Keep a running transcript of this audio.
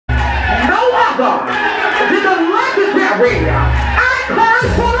icon. He's a legendary icon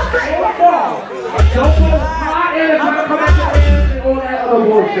for the baseball. Don't go hot in and try to come at your hands and all that other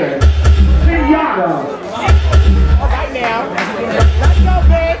bullshit. Pinata. Right now. Let's go,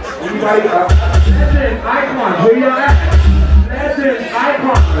 bitch. Anybody legend icon. Where y'all at? Legend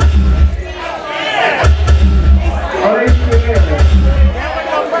icon. Oh, they see it here. Now we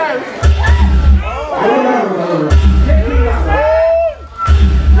go first.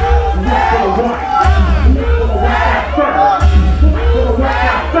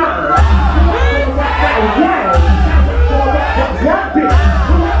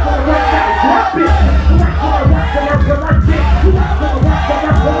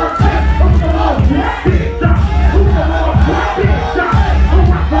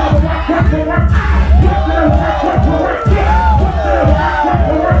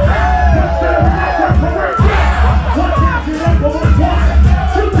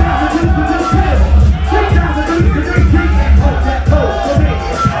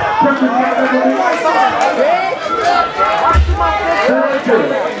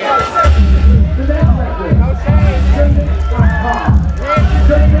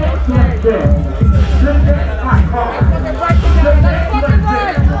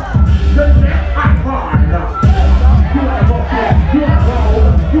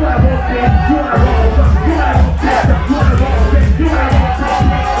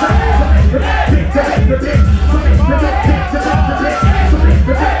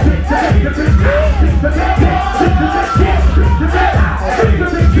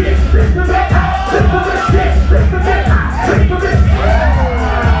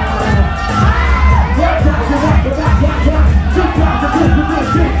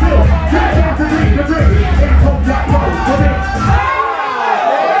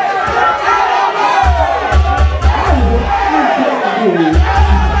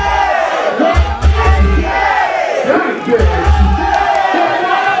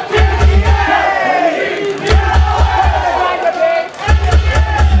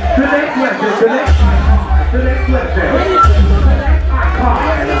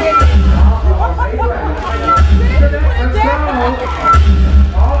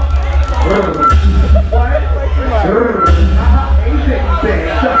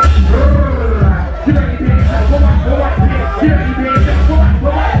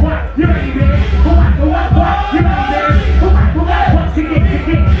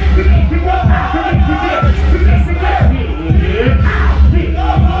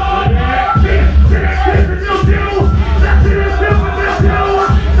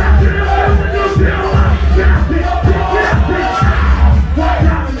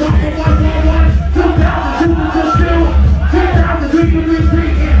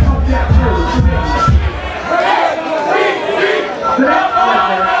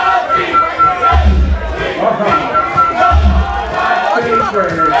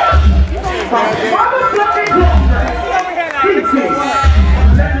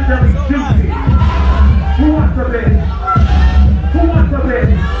 Legendary Juicy. Who wants a bit? Who wants a bit?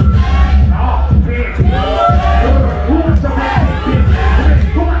 Oh, bitch. Who wants a bit?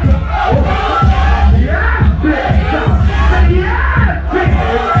 Who wants a bit? Yeah, bitch. Yeah, bitch.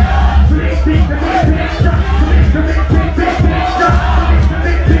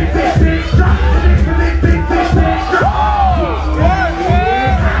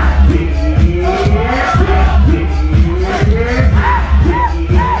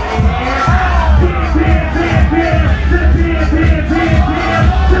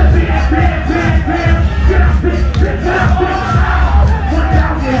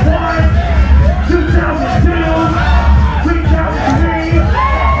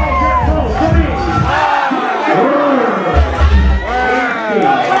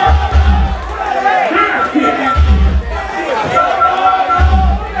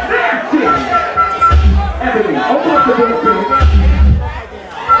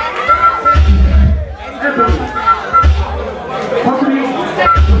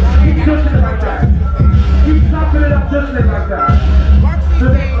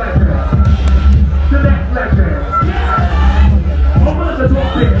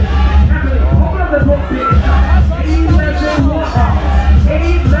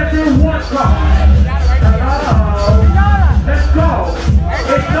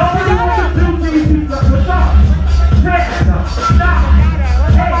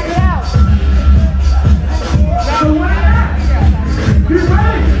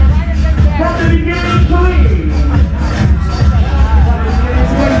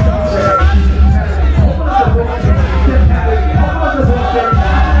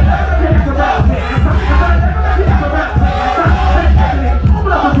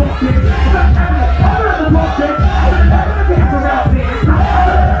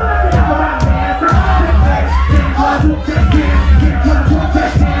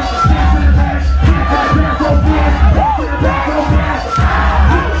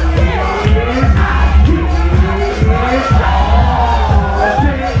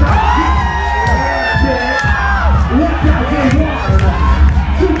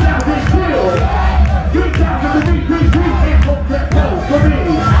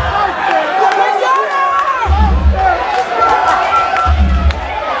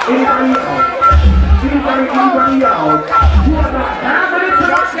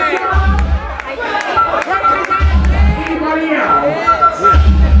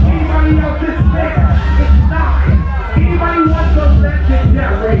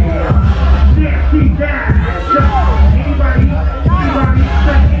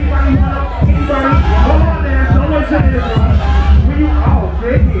 When you all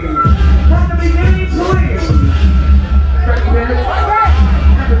dig in. From the beginning to end. 30 minutes.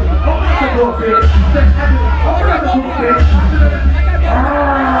 Open up the door, bitch. Open up the door, bitch.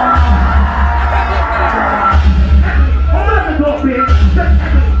 Open up the door, bitch.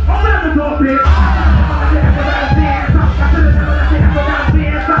 Open up the door, bitch.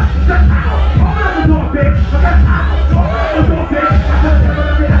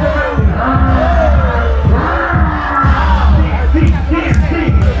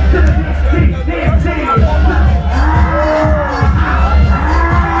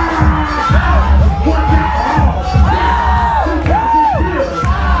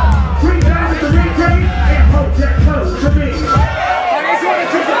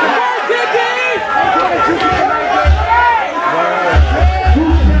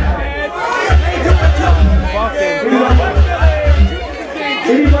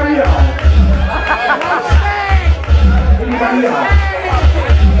 Anybody else? Anybody else?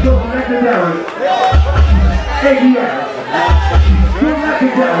 Go legendary. ADS. Go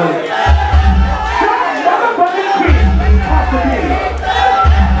legendary. Motherfucking king. Off the game.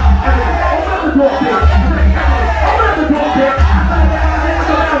 Open up the door, bitch. Open up the door, bitch. Open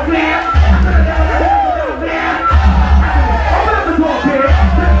up the door, bitch.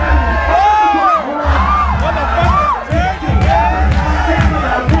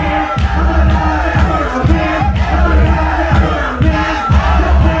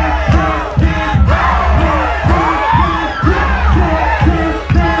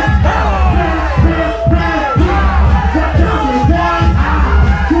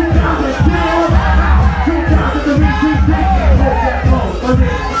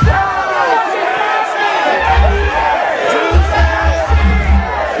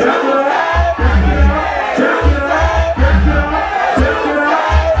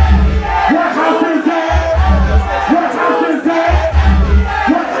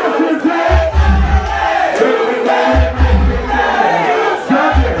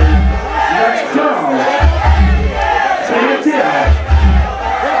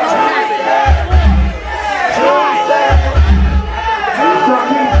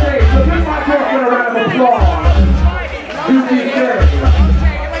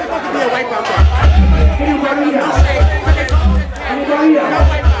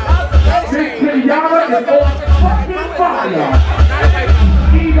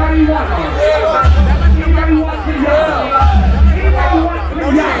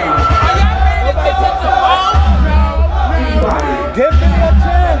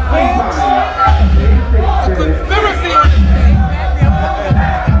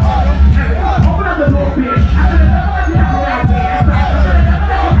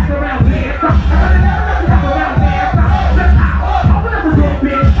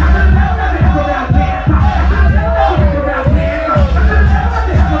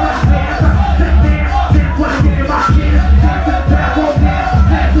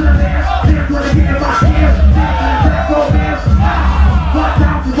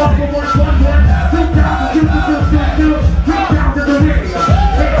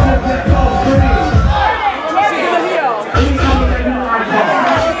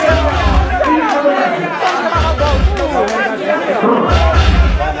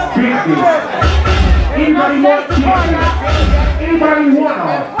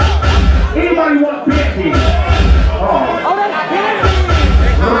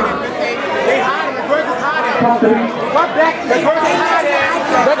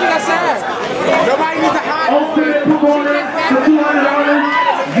 Nobody needs a hot. Ultimate performance for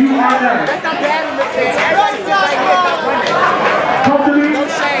 $200. You are there. Let them bad in the face. Everybody's like, Come to me. no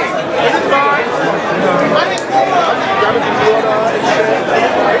shame. This is fine.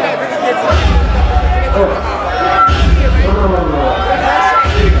 No.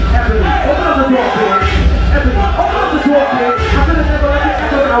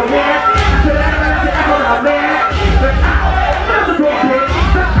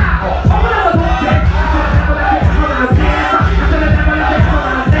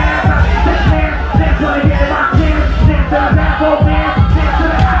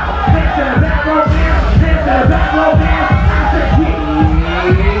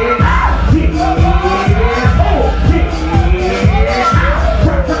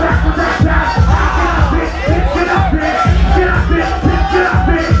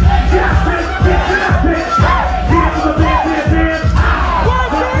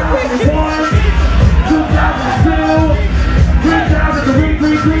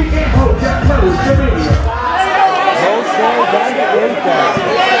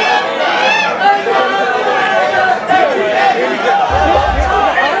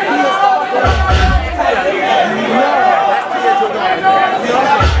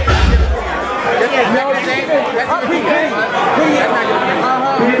 A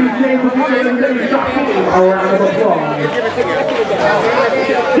round of applause.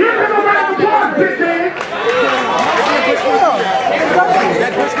 Give him a round of applause, big man.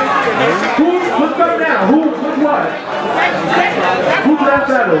 What's up now? Who's what? Who's that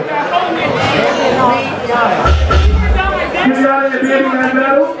battle? Give y'all in the baby that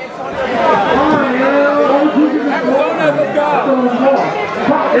battle? Come on, man. Who's in the score? That's the one more.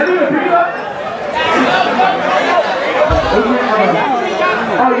 Come on, y'all need to pick it up?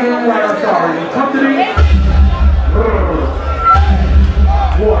 Oh, yeah, I'm sorry. Come to me.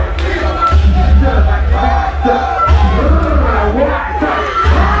 What?